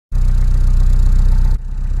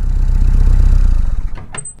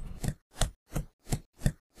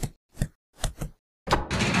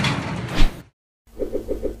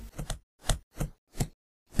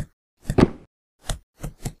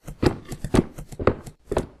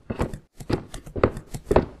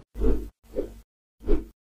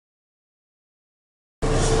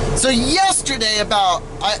So yesterday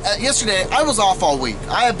I was off all week.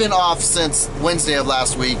 I have been off since Wednesday of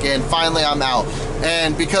last week, and finally I'm out.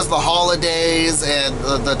 And because of the holidays and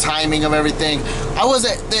the timing of everything,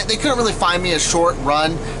 they couldn't really find me a short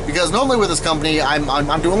run, because normally with this company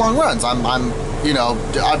I'm doing long runs.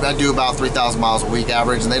 I do about 3,000 miles a week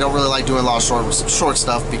average, and they don't really like doing a lot of short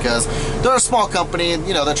stuff because they're a small company, and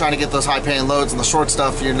they're trying to get those high paying loads, and the short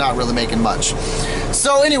stuff you're not really making much.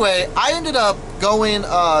 So anyway, I ended up going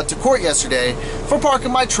to court yesterday for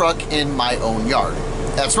parking my truck in my own yard.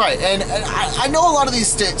 That's right. And I know a lot of these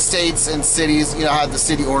states and cities, have the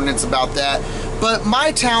city ordinance about that, but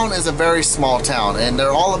my town is a very small town, and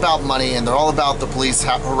they're all about money, and they're all about the police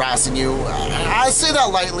harassing you. I say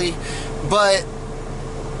that lightly, but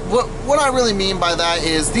what I really mean by that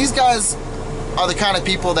is these guys are the kind of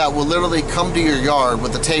people that will literally come to your yard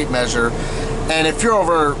with a tape measure, and if you're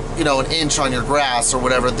over, an inch on your grass or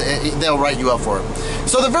whatever, they'll write you up for it.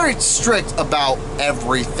 So they're very strict about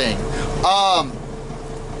everything.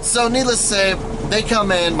 So needless to say, they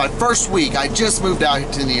come in my first week. I just moved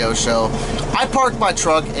out to NEOSHO. I parked my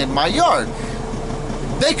truck in my yard.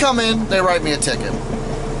 They come in, they write me a ticket.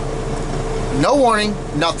 No warning,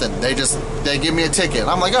 nothing. They give me a ticket.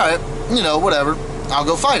 I'm like, all right, whatever. I'll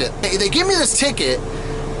go fight it. They give me this ticket,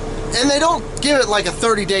 and they don't give it like a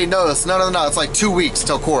 30-day notice. No. It's like 2 weeks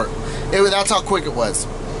till court. That's how quick it was.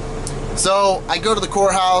 So I go to the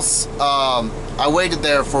courthouse. I waited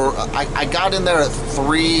there for. I got in there at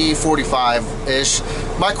 3:45-ish.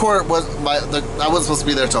 My court was I wasn't supposed to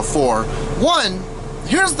be there till 4.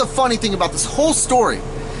 Here's the funny thing about this whole story.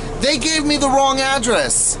 They gave me the wrong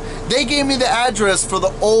address. They gave me the address for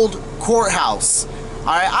the old courthouse.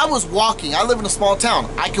 Alright, I was walking. I live in a small town.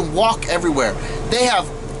 I can walk everywhere. They have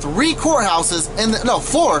 3 courthouses, no,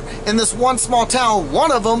 4 in this one small town.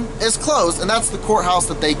 One of them is closed, and that's the courthouse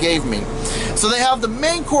that they gave me. So they have the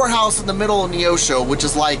main courthouse in the middle of NEOSHO, which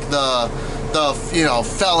is like the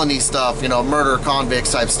felony stuff, murder,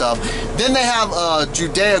 convicts type stuff. Then they have a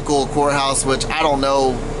Judaical courthouse, which I don't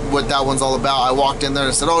know what that one's all about. I walked in there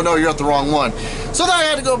and said, oh no, you're at the wrong one. So then I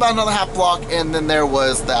had to go about another half block, and then there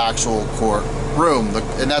was the actual court room,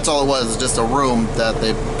 and that's all it was, just a room that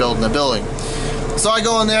they built in the building. So I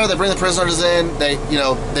go in there, they bring the prisoners in, they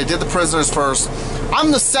did the prisoners first.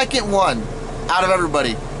 I'm the second one out of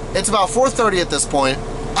everybody. It's about 4:30 at this point.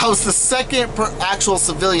 I was the second actual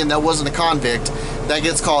civilian that wasn't a convict that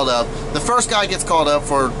gets called up. The first guy gets called up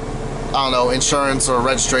for, I don't know, insurance or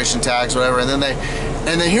registration tax, whatever, and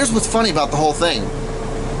then here's what's funny about the whole thing.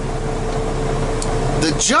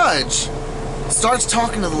 The judge starts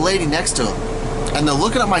talking to the lady next to him, and they're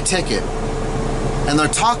looking at my ticket, and they're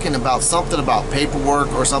talking about something about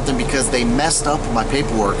paperwork or something, because they messed up with my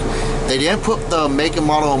paperwork. They didn't put the make and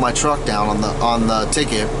model of my truck down on the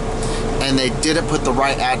ticket, and they didn't put the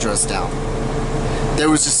right address down. There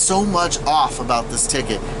was just so much off about this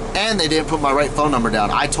ticket, and they didn't put my right phone number down.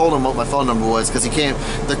 I told him what my phone number was, because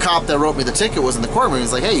the cop that wrote me the ticket was in the courtroom.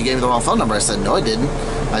 He's like, hey, you gave me the wrong phone number. I said, no, I didn't.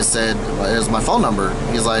 I said, well, here's my phone number.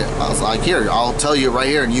 I was like, here, I'll tell you right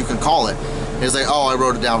here, and you can call it. He's like, oh, I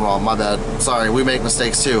wrote it down wrong, my bad. Sorry, we make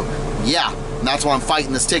mistakes too. Yeah, and that's why I'm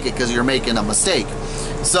fighting this ticket, because you're making a mistake.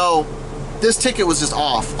 So this ticket was just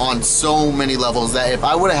off on so many levels that if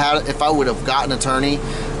I would have gotten an attorney,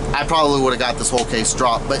 I probably would have got this whole case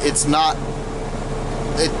dropped. But it's not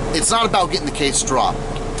about getting the case dropped.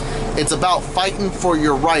 It's about fighting for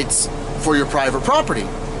your rights for your private property.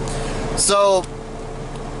 So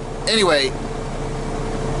anyway,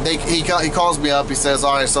 he calls me up. He says,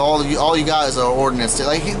 all right, so all you got is an ordinance.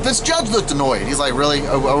 This judge looked annoyed. He's like, really?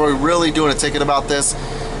 Are we really doing a ticket about this?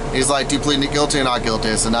 He's like, do you plead guilty or not guilty?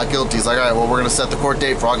 I said, not guilty. He's like, all right, well, we're going to set the court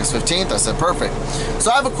date for August 15th. I said, perfect.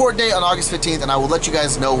 So I have a court date on August 15th, and I will let you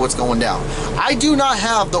guys know what's going down. I do not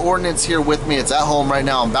have the ordinance here with me. It's at home right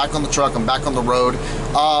now. I'm back on the truck. I'm back on the road.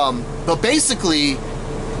 But basically,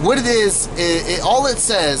 what it is, all it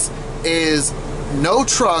says is no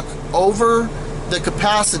truck over the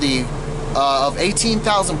capacity of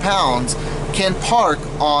 18,000 pounds can park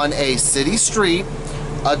on a city street,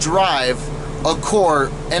 a drive, a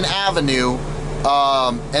court, an avenue,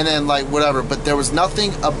 and then like whatever. But there was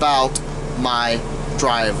nothing about my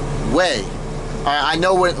driveway. I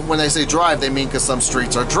know when they say drive, they mean because some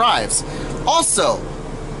streets are drives. Also,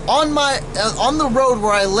 on the road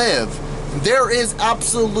where I live, there is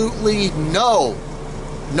absolutely no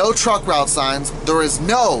truck route signs. There is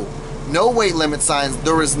no weight limit signs.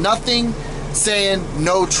 There is nothing saying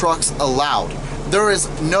no trucks allowed. There is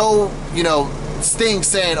no thing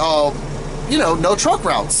saying, oh, no truck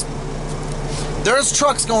routes. There's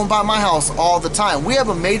trucks going by my house all the time. We have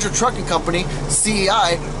a major trucking company,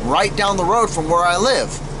 CEI, right down the road from where I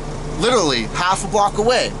live. literally half a block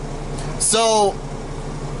away. So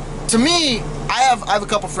to me, I have a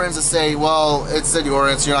couple friends that say, well, it's city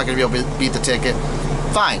ordinance, you're not going to be able to beat the ticket.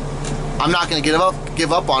 Fine. I'm not going to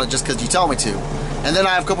give up on it just because you tell me to. And then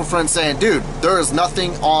I have a couple friends saying, dude, there is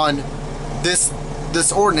nothing on this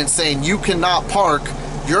ordinance saying you cannot park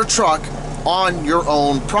your truck on your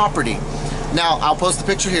own property. Now, I'll post the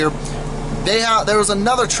picture here. There was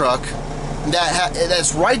another truck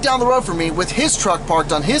that's right down the road from me with his truck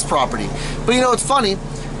parked on his property. But you know, it's funny.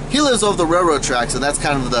 He lives over the railroad tracks, and that's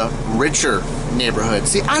kind of the richer neighborhood.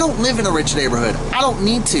 See, I don't live in a rich neighborhood. I don't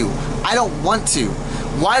need to. I don't want to.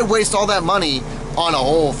 Why waste all that money on a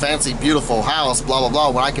whole fancy, beautiful house, blah, blah, blah,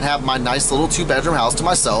 when I can have my nice little 2-bedroom house to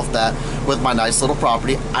myself that with my nice little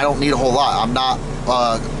property, I don't need a whole lot. I'm not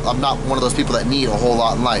one of those people that need a whole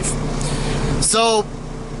lot in life. So,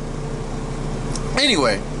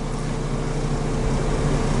 anyway,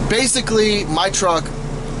 basically, my truck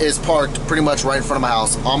is parked pretty much right in front of my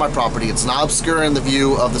house on my property. It's not obscuring the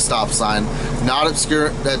view of the stop sign. It's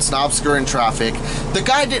not obscuring traffic.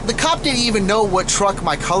 The cop didn't even know what truck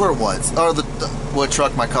my color was, or what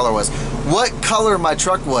truck my color was. What color my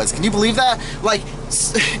truck was. Can you believe that? Like,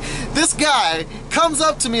 this guy comes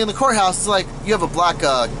up to me in the courthouse. It's like, you have a black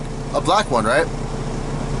one, right?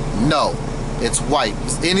 No, it's white.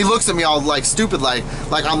 And he looks at me all like stupid, like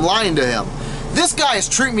I'm lying to him. This guy is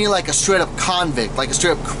treating me like a straight up convict, like a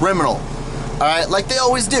straight up criminal. Alright, like they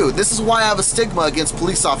always do. This is why I have a stigma against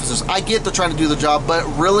police officers. I get they're trying to do the job, but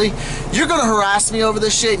really, you're gonna harass me over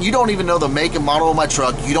this shit and you don't even know the make and model of my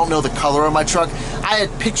truck. You don't know the color of my truck. I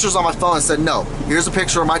had pictures on my phone and said, no, here's a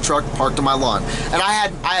picture of my truck parked on my lawn. And I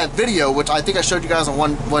had video, which I think I showed you guys on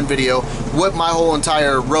one video, what my whole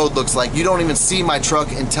entire road looks like. You don't even see my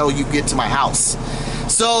truck until you get to my house.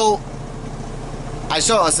 So I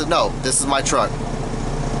said, no, this is my truck.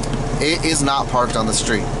 It is not parked on the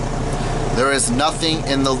street. There is nothing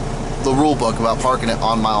in the rule book about parking it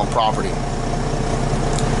on my own property.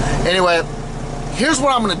 Anyway, here's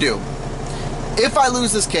what I'm gonna do. If I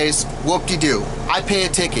lose this case, whoop-de-doo. I pay a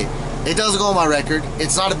ticket. It doesn't go on my record.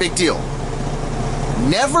 It's not a big deal.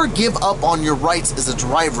 Never give up on your rights as a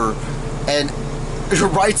driver and your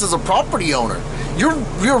rights as a property owner.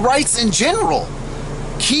 Your rights in general.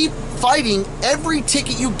 Keep fighting every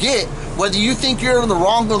ticket you get, whether you think you're in the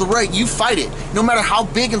wrong or the right. You fight it, no matter how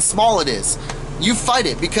big and small it is. You fight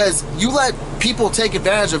it, because you let people take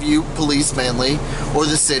advantage of you, police mainly, or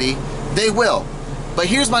the city, they will. But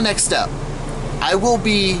here's my next step. I will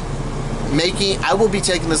be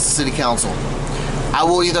taking this to city council. I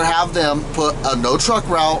will either have them put a no truck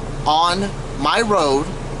route on my road,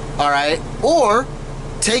 all right, or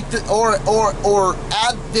take or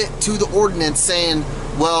add it to the ordinance saying,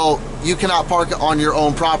 well, you cannot park it on your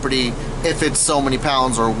own property if it's so many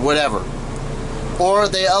pounds or whatever. Or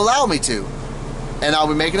they allow me to. And I'll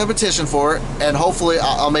be making a petition for it, and hopefully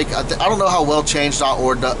I'll make, I don't know how well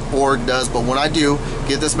change.org does, but when I do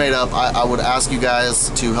get this made up, I would ask you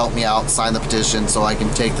guys to help me out, sign the petition so I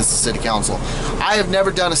can take this to city council. I have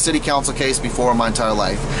never done a city council case before in my entire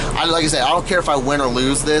life. Like I said, I don't care if I win or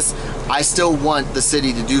lose this, I still want the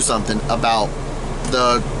city to do something about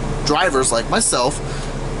the drivers like myself,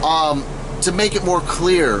 to make it more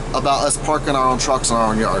clear about us parking our own trucks in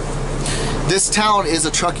our own yard. This town is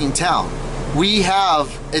a trucking town. We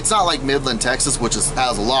have, it's not like Midland, Texas, which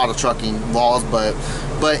has a lot of trucking laws, but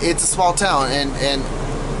it's a small town, and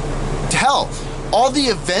hell, all the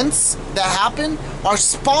events that happen are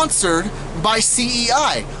sponsored by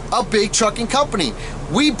CEI, a big trucking company.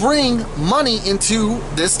 We bring money into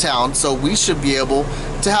this town, so we should be able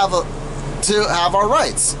to have our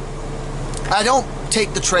rights. I don't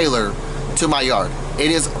take the trailer to my yard.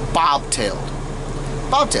 It is bobtailed.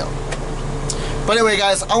 Bobtailed. But anyway,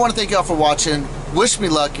 guys, I want to thank y'all for watching. Wish me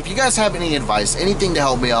luck. If you guys have any advice, anything to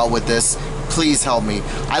help me out with this, please help me.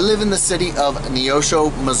 I live in the city of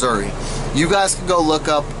NEOSHO, Missouri. You guys can go look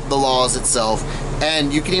up the laws itself,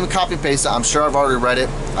 and you can even copy and paste it. I'm sure I've already read it.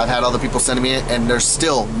 I've had other people sending me it, and there's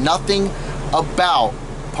still nothing about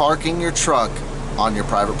parking your truck on your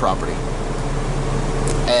private property.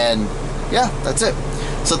 And yeah, that's it.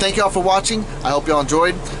 So thank y'all for watching. I hope y'all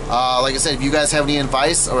enjoyed. Like I said, if you guys have any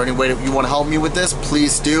advice or any way that you want to help me with this,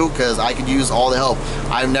 please do, because I could use all the help.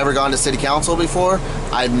 I've never gone to city council before.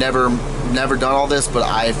 I've never done all this, but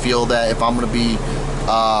I feel that if I'm going to be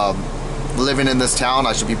living in this town,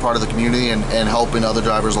 I should be part of the community and helping other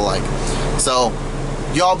drivers alike. So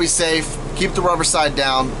y'all be safe. Keep the rubber side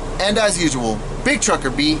down. And as usual, Big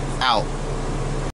Trucker B out.